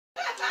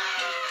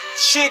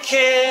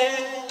chicken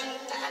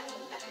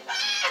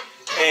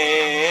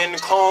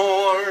and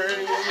corn.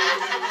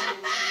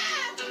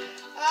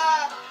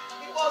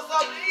 He wants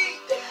something to eat.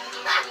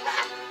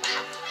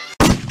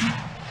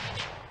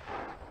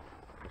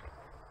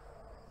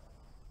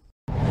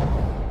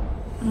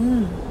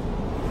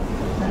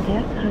 Now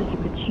that's Huggie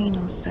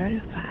Pacino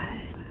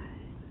certified.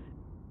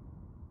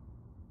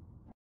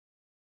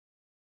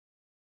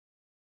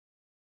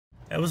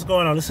 Hey, what's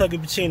going on? This is Huggie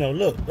Pacino.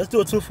 Look, let's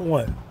do a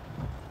 2-for-1.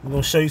 We're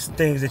going to show you some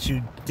things that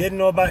you didn't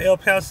know about El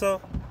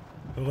Paso.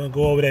 We're going to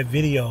go over that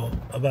video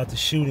about the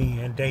shooting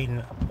in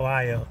Dayton,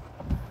 Ohio.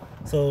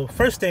 So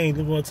first thing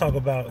we want to talk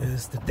about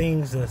is the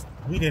things that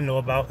we didn't know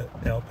about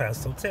El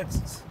Paso,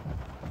 Texas.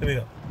 Here we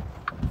go.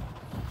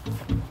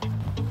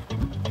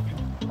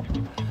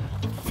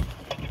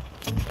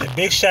 A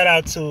big shout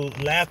out to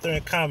Laughter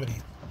and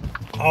Comedy.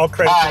 All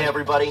credit. Hi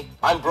everybody,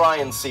 I'm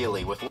Brian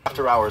Seeley with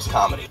After Hours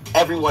Comedy.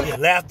 Everyone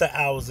Laughter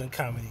Hours and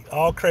Comedy.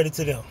 All credit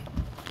to them.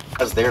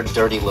 has their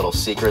dirty little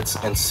secrets,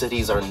 and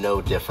cities are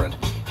no different.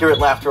 Here at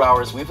Laughter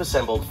Hours, we've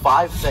assembled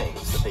 5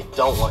 things that they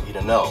don't want you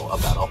to know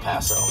about El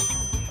Paso.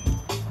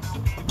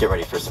 Get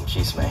ready for some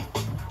chisme.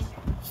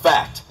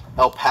 Fact: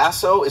 El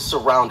Paso is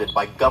surrounded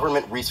by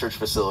government research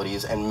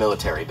facilities and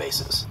military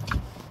bases.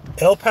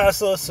 El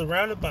Paso is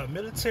surrounded by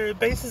military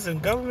bases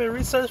and government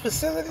research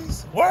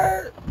facilities?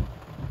 Word?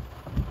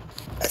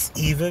 That's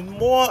even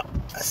more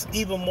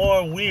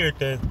weird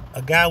that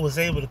a guy was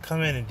able to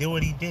come in and do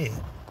what he did.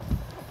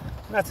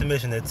 Not to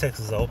mention that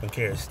Texas is an open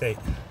carry state.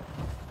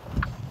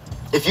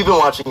 If you've been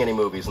watching any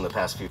movies in the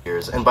past few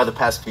years, and by the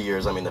past few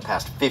years I mean the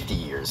past 50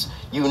 years,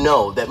 you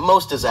know that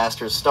most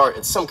disasters start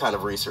at some kind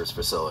of research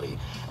facility,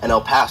 and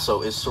El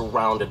Paso is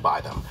surrounded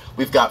by them.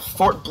 We've got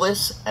Fort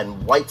Bliss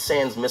and White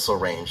Sands Missile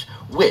Range,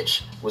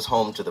 which was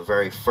home to the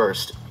very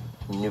first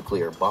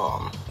nuclear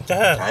bomb.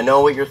 I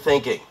know what you're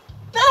thinking.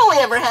 That only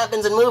ever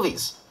happens in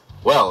movies.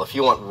 Well, if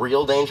you want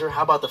real danger,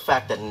 how about the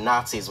fact that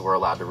Nazis were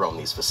allowed to roam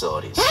these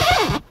facilities?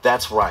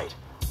 That's right.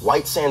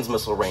 White Sands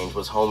Missile Range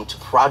was home to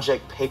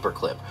Project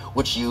Paperclip,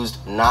 which used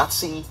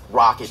Nazi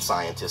rocket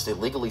scientists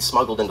illegally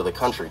smuggled into the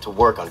country to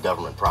work on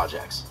government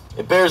projects.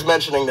 It bears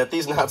mentioning that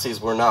these Nazis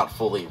were not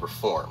fully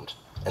reformed,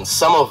 and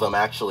some of them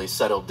actually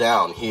settled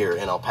down here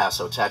in El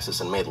Paso,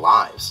 Texas, and made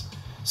lives.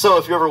 So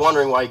if you're ever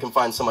wondering why you can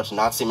find so much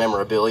Nazi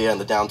memorabilia in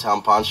the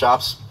downtown pawn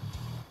shops,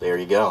 there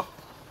you go.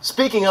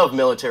 Speaking of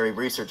military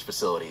research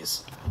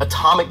facilities,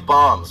 atomic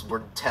bombs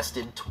were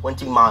tested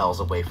 20 miles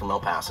away from El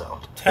Paso.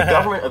 The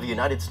government of the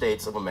United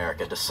States of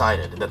America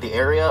decided that the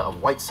area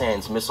of White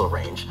Sands Missile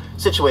Range,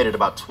 situated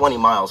about 20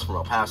 miles from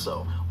El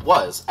Paso,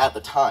 was, at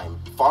the time,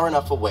 far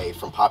enough away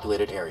from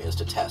populated areas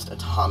to test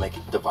atomic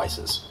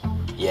devices.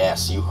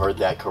 Yes, you heard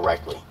that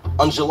correctly.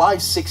 On July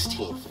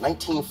 16th,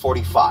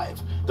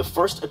 1945, the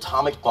first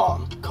atomic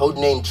bomb,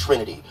 codenamed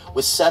Trinity,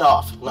 was set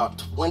off not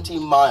 20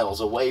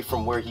 miles away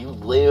from where you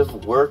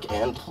live, work,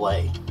 and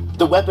play.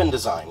 The weapon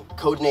design,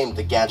 codenamed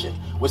the Gadget,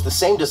 was the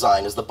same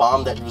design as the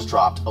bomb that was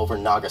dropped over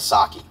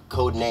Nagasaki,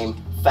 codenamed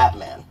Fat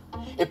Man.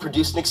 It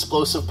produced an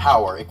explosive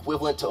power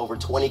equivalent to over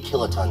 20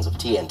 kilotons of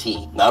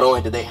TNT. Not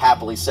only did they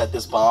happily set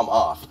this bomb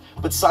off,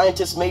 but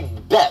scientists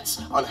made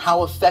bets on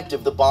how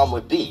effective the bomb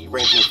would be,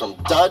 ranging from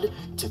dud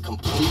to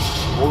complete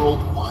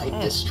worldwide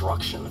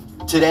destruction.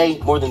 Today,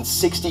 more than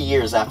 60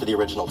 years after the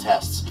original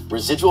tests,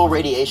 residual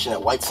radiation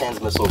at White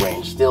Sands Missile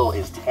Range still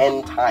is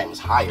 10 times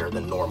higher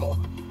than normal.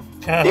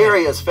 The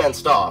area is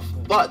fenced off,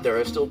 but there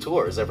are still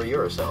tours every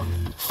year or so.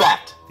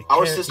 Fact: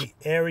 The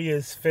area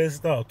is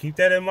fenced off. Keep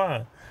that in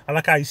mind. I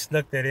like how you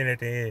snuck that in at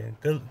the end.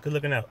 Good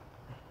looking out.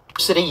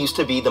 City used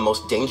to be the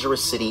most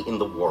dangerous city in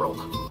the world.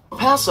 El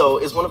Paso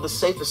is one of the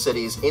safest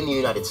cities in the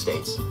United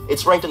States.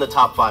 It's ranked in the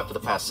top 5 for the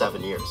past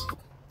 7 years.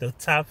 The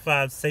top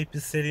 5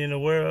 safest city in the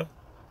world?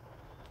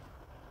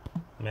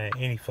 Man,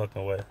 any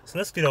fucking way. So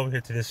let's get over here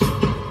to this shit.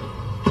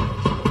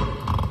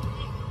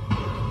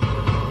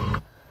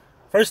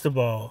 First of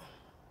all,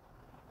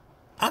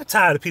 I'm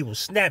tired of people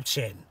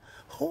Snapchatting.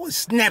 Who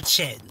is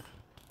Snapchatting?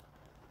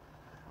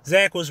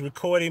 Zach was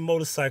recording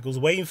motorcycles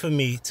waiting for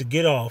me to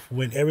get off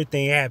when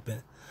everything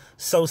happened.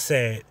 So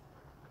sad.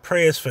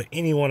 Prayers for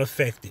anyone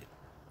affected.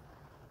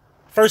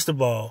 First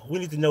of all, we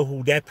need to know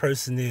who that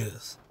person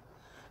is.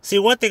 See,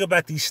 one thing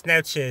about these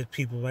Snapchat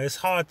people, man, it's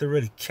hard to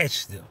really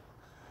catch them.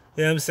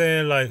 You know what I'm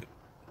saying? Like,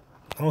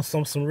 on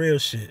some real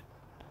shit.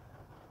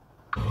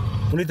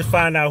 We need to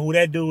find out who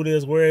that dude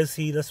is. Where is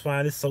he? Let's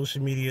find his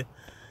social media.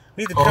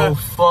 We need to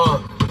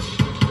fuck.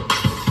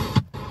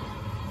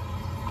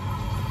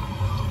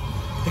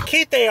 The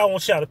key thing I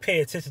want y'all to pay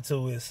attention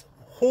to is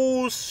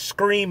who's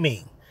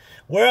screaming.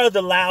 Where are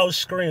the loud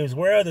screams?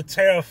 Where are the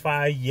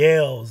terrified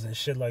yells and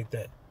shit like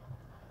that?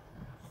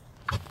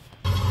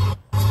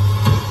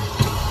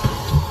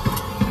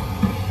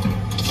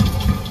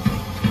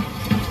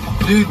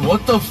 Dude,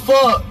 what the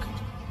fuck?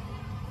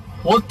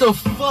 What the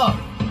fuck?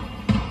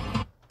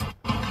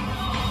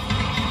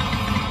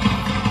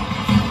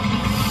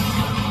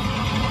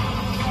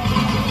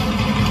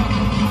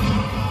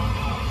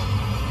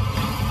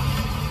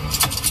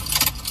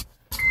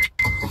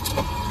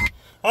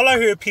 All I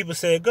hear people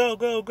say, go,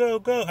 go, go,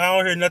 go. I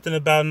don't hear nothing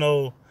about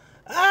no,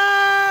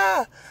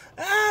 I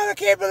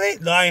can't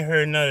believe. No, I ain't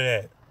heard none of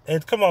that.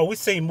 And come on, we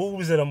see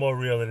movies that are more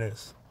real than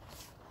this.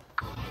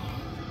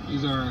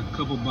 These are a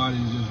couple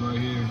bodies just right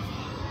here.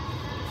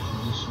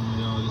 I'm just showing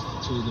y'all just the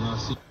two that I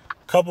see.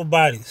 Couple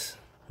bodies,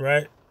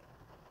 right?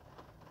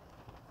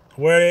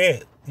 Where they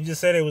at? You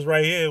just said it was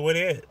right here. Where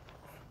they at?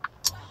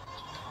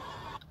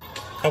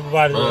 Couple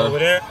bodies over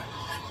there.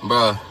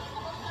 Bruh.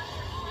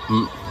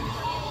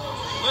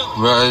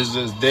 Bruh, it's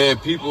just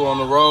dead people on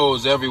the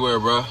roads everywhere,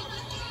 bruh.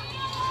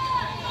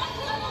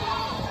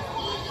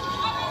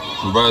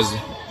 Bruh,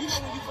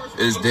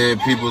 it's dead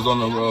peoples on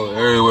the road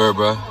everywhere,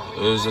 bruh.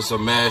 It's just a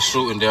mass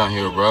shooting down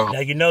here, bro.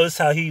 Now, you notice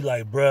how he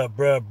like,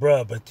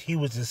 bruh, but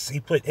he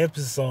put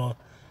emphasis on,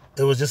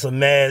 it was just a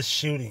mass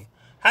shooting.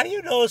 How do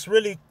you know it's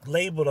really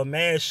labeled a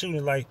mass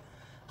shooting? Like,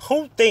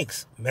 who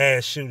thinks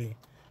mass shooting?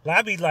 Like,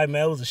 I be like,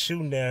 man, it was a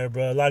shooting there,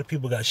 bro. A lot of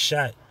people got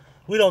shot.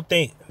 We don't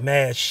think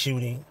mass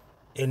shooting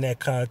in that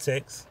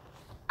context.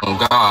 Oh,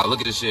 God, look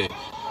at this shit.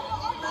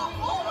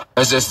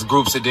 That's just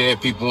groups of dead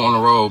people on the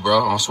road,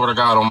 bro. I swear to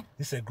God.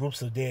 He said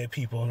groups of dead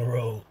people on the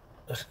road.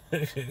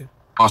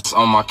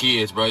 On my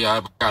kids, bro.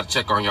 Y'all gotta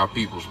check on y'all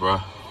peoples, bro.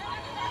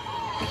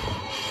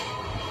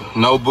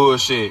 No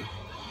bullshit.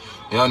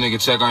 Y'all nigga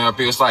check on y'all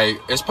people. It's like,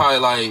 it's probably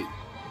like,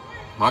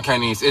 I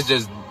can't even,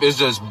 it's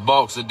just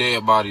bulks of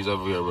dead bodies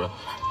over here, bro.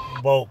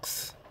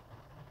 Bulks.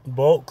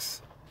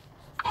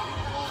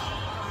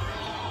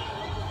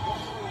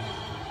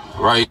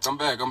 Right, I'm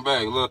back,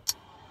 look.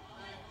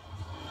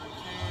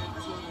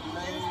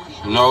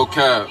 No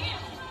cap.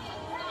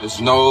 There's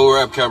no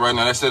rap cap right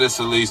now. They said it's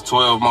at least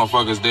 12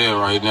 motherfuckers dead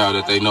right now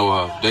that they know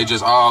of. They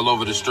just all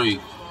over the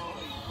street.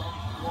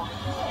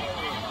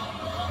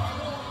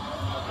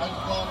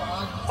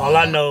 All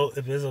I know,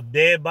 if there's a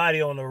dead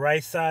body on the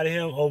right side of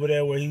him over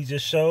there where he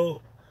just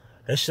showed,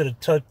 they should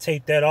have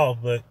taped that off,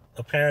 but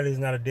apparently it's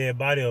not a dead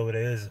body over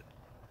there, is it?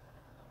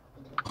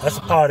 That's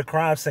a part of the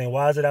crime scene.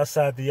 Why is it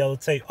outside the yellow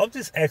tape? I'm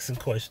just asking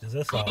questions,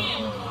 that's all.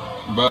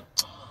 But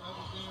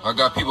I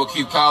got people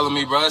keep calling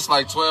me, bro. It's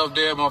like 12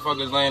 dead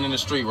motherfuckers laying in the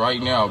street right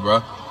now,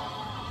 bro.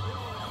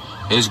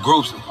 It's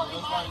groups.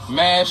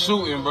 Mass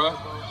shooting, bro.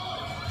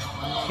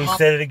 He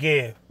said it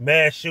again.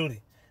 Mass shooting.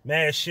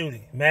 Mass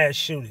shooting. Mass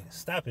shooting.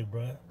 Stop it,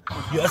 bro.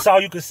 That's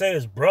all you can say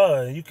is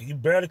bruh. You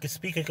barely can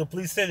speak in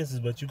complete sentences,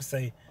 but you can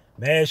say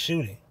mass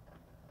shooting.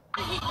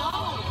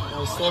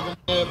 There's 7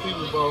 dead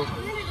people, bro.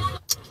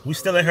 We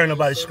still ain't heard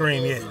nobody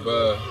scream yet.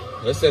 Bro,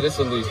 they said it's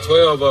at least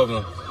 12 of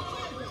them.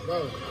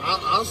 Bro,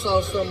 I saw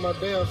something my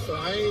damn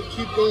self. I ain't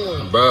keep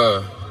going.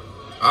 Bruh,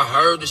 I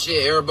heard the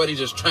shit. Everybody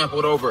just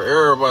trampled over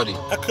everybody.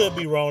 I could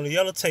be wrong. The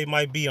yellow tape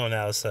might be on the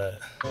outside.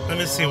 Let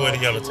me see where the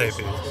yellow tape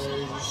is.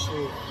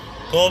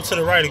 Go up to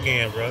the right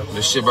again, bro.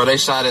 The shit, bro, they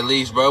shot at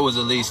least, bro. It was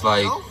at least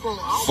like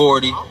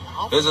 40. It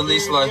was at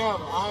least like,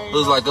 it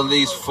was like at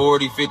least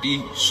 40,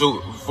 50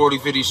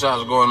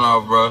 shots going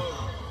off, bro.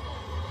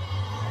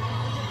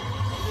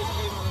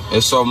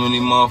 There's so many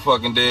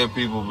motherfucking dead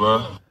people,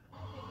 bro.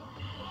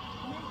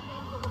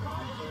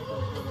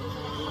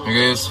 I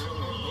guess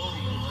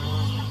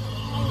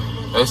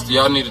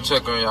y'all need to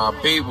check on y'all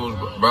peoples,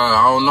 bro.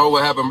 I don't know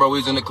what happened, bro. We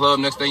was in the club.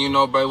 Next thing you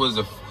know, bro, it was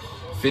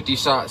 50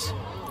 shots.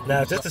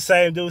 Now, just the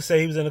same dude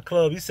said he was in the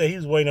club. He said he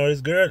was waiting on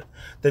his girl.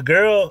 The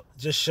girl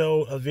just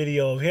showed a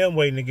video of him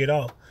waiting to get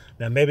off.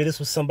 Now, maybe this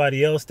was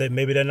somebody else. That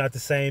maybe they're not the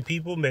same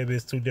people. Maybe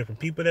it's 2 different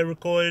people that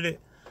recorded it.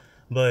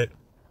 But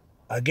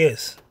I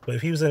guess. But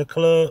if he was in the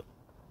club,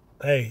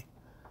 hey,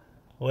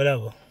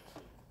 whatever.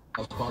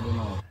 That's probably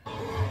not.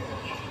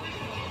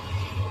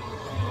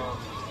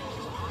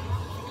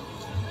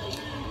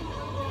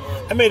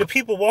 I mean, the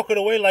people walking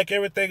away like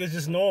everything is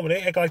just normal.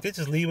 They act like they're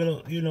just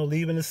leaving,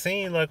 leaving the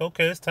scene. Like,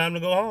 okay, it's time to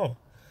go home.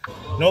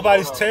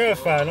 Nobody's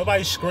terrified.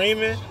 Nobody's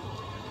screaming.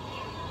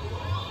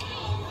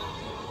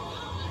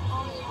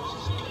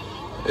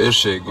 This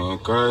shit going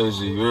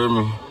crazy, you hear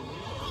me?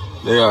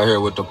 They out here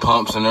with the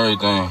pumps and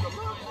everything.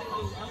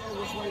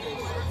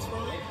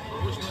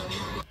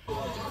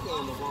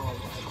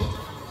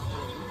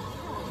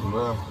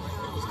 Bro.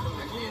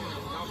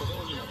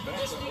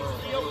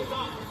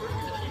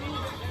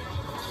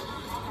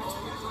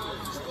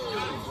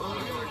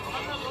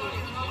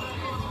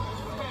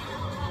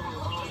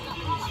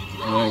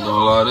 I ain't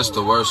gonna lie, this is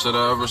the worst shit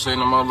I ever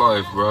seen in my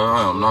life, bro.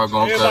 I am not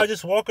gonna Everybody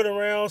just walking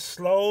around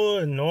slow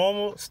and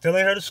normal. Still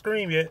ain't heard a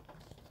scream yet.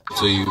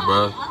 To you,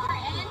 bro.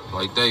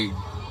 Like it's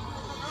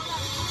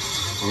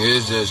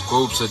just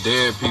groups of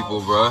dead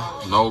people, bro.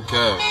 No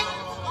cap.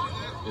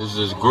 It's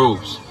just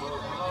groups.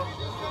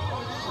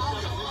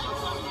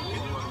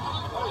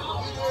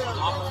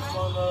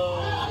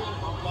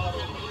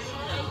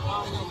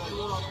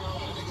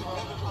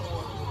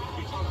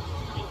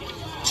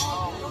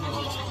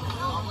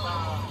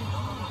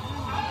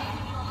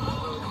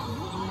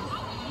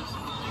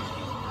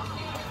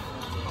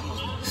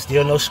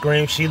 Still no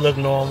scream. She look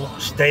normal.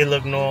 They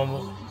look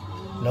normal.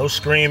 No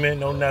screaming,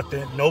 no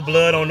nothing. No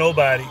blood on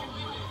nobody.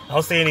 I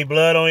don't see any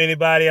blood on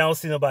anybody. I don't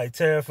see nobody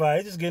terrified.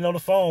 They just getting on the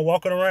phone,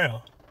 walking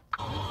around.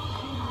 You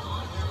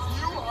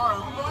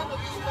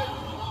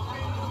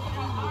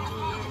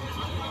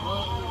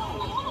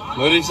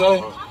What did he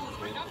say?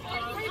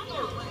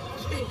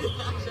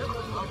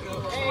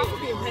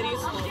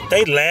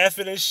 They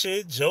laughing and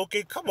shit,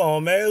 joking. Come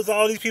on, man. It was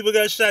all these people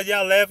got shot.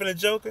 Y'all laughing and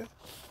joking?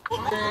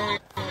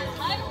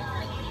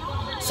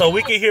 So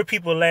we can hear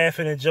people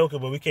laughing and joking,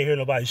 but we can't hear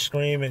nobody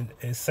screaming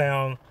and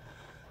sound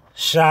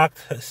shocked,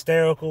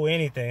 hysterical,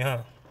 anything,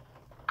 huh?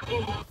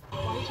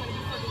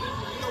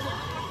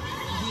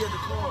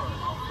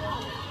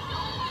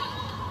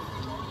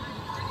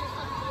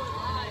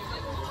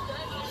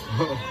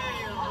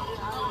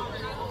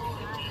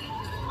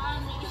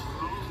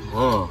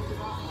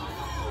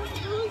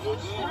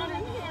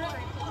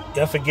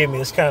 Y'all forgive me,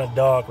 it's kind of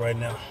dark right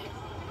now.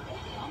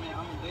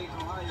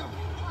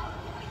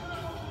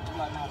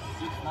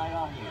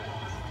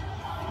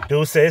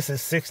 Dude said it's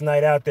his 6th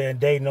night out there in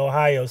Dayton,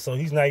 Ohio, so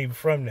he's not even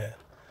from there.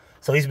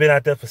 So he's been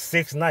out there for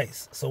 6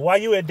 nights. So why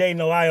you at Dayton,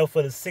 Ohio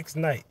for the 6th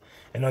night?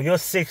 And on your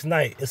 6th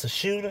night, it's a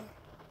shooter?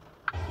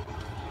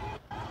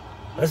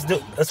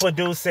 That's what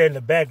dude said in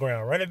the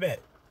background. Run it back.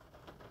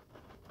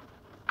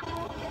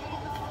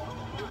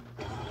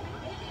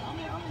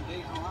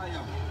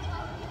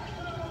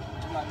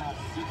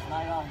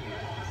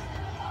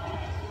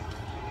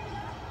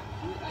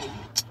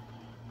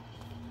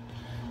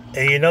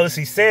 And you notice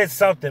he said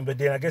something, but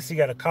then I guess he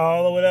got a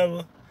call or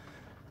whatever.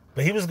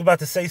 But he was about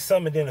to say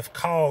something, and then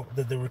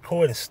the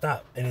recording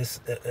stopped, and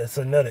it's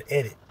another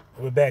edit.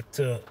 We're back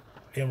to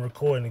him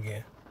recording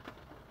again.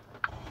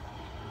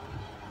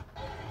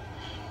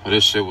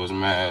 This shit was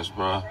mass,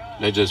 bro.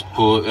 They just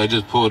pulled.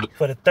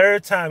 For the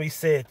 3rd time, he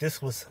said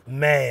this was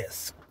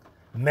mass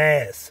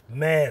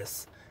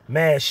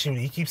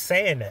shooting. He keeps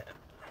saying that.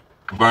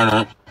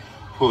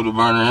 Pulled the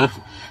burner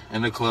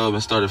in the club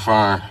and started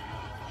firing.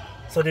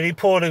 So did he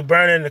pull the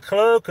burner in the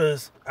club?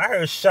 Because I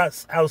heard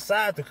shots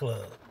outside the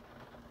club.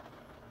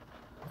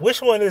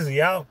 Which one is it?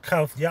 Y'all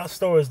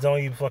stories don't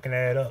even fucking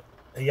add up.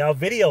 And y'all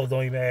videos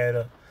don't even add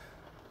up.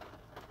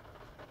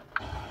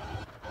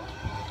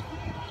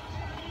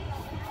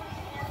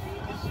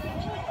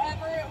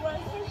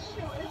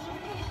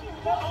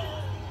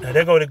 Now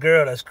there go the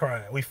girl that's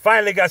crying. We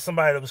finally got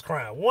somebody that was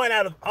crying. One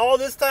out of all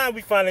this time,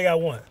 we finally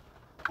got one.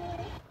 It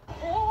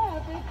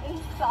happened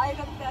inside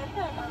of that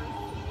house.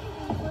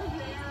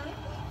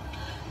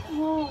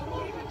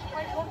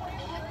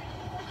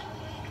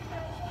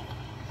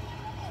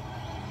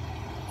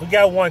 We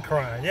got one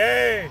crying.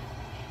 Yay!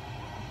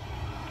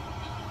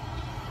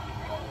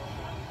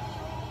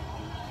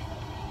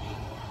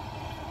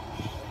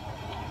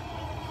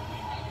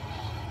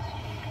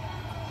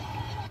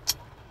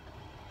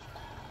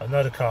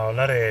 Another call,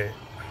 another edit.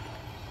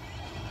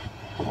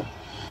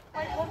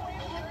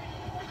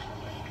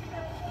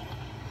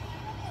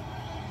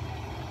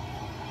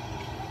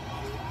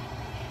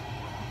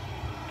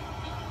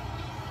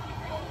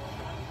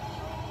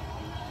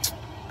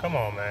 Come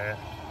on, man.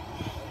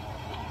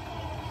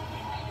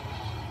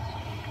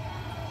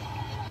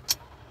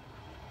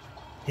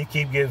 He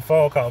keep getting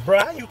phone calls. Bro,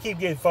 how you keep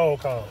getting phone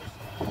calls?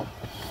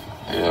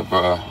 Yeah,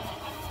 bro.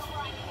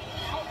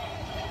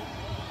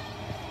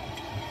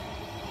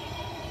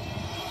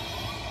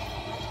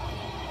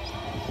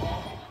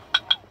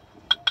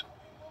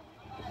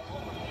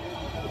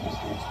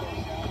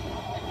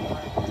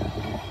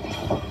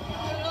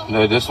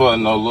 No, this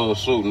wasn't no little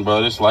shooting,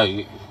 bro. This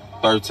like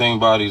 13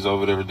 bodies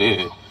over there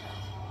dead.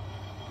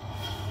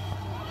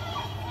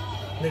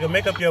 Nigga,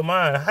 make up your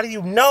mind. How do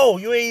you know?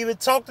 You ain't even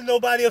talked to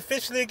nobody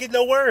officially and get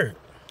no word.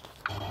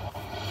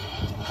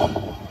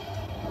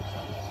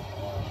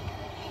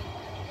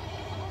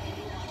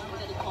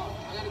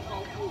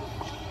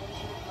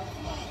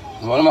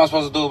 What am I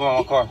supposed to do about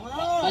my car?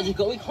 I just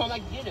go, we come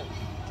back and get him.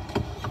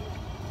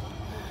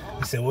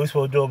 He said, what we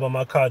supposed to do about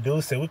my car?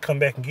 Dude said, we come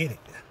back and get it.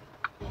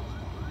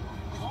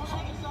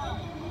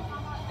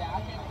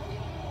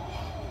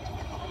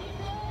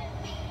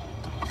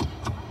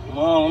 Come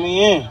on, let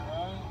me in.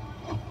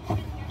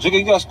 Jigga,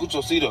 you gotta scoot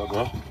your seat up,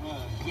 bro.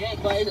 Yeah,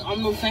 but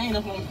I'm not saying,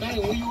 that's what I'm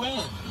saying. Where you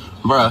at?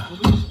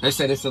 Bruh, they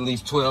said it's at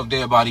least 12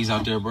 dead bodies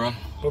out there, bro.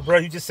 But bro,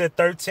 you just said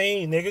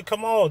 13, nigga.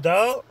 Come on,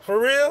 dog. For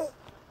real?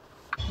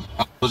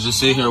 I was just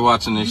sitting here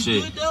watching this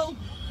shit. Good, though?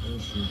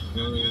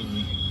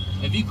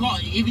 If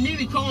you need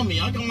to call me,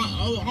 I'm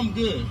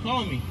good.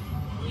 Call me.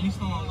 You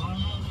still on live?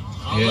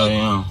 Yeah, I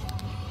am.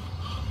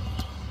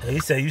 He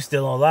said you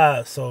still on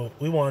live, so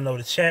we want to know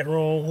the chat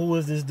room. Who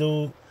is this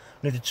dude?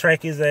 We need to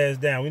track his ass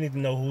down. We need to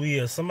know who he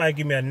is. Somebody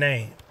give me a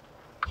name.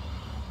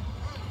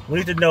 We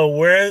need to know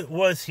where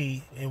was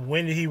he and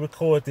when did he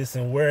record this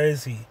and where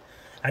is he?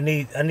 I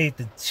need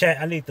the chat.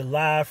 I need the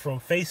live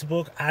from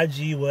Facebook,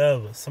 IG,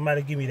 wherever.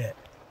 Somebody give me that.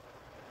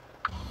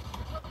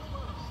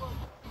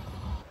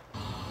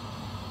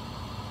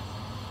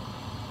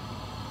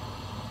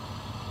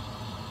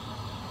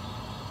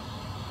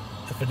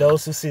 And for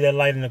those who see that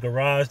light in the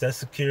garage, that's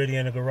security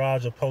in the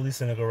garage or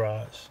police in the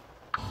garage.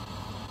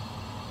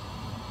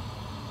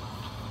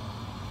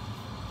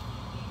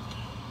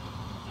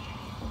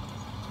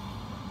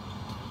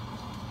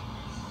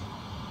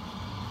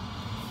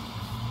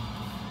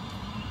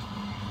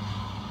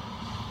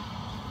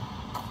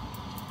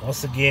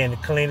 Once again, the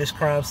cleanest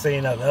crime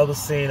scene I've ever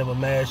seen of a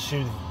mass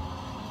shooting.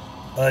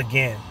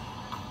 Again.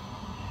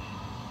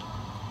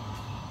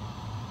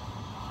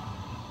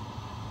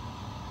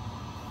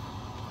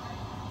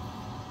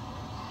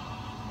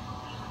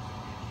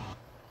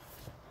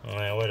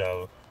 Man,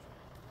 whatever.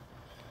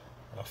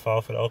 I'll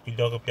fall for the okie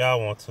doke if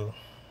y'all want to.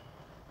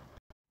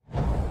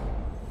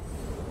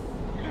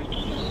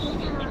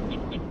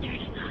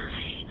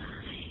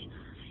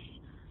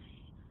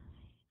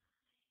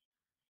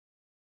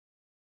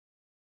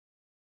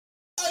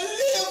 I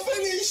live for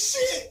this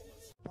shit.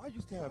 Why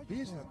you stay a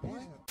business, boy?